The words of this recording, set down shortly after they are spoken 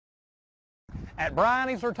At Bryan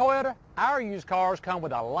Easler Toyota, our used cars come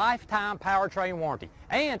with a lifetime powertrain warranty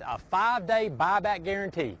and a 5-day buyback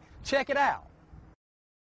guarantee. Check it out.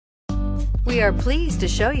 We are pleased to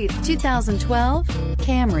show you the 2012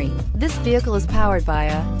 Camry. This vehicle is powered by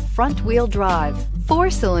a front-wheel drive,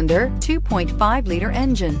 4-cylinder, 2.5-liter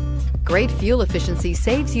engine. Great fuel efficiency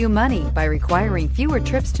saves you money by requiring fewer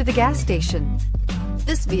trips to the gas station.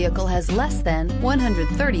 This vehicle has less than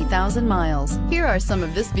 130,000 miles. Here are some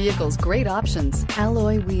of this vehicle's great options: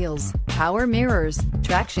 alloy wheels, power mirrors,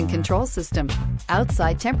 traction control system,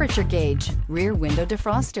 outside temperature gauge, rear window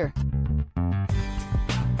defroster.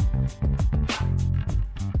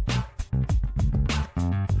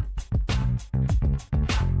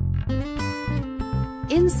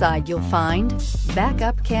 Inside you'll find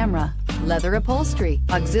backup camera, leather upholstery,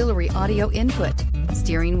 auxiliary audio input,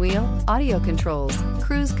 steering wheel audio controls,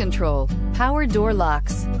 cruise control, power door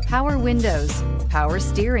locks, power windows, power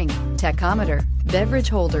steering, tachometer, beverage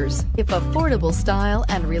holders. If affordable style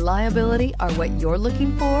and reliability are what you're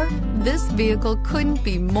looking for, this vehicle couldn't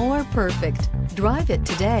be more perfect. Drive it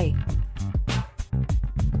today.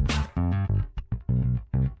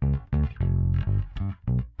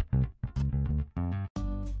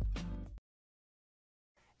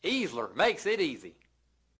 Easler makes it easy.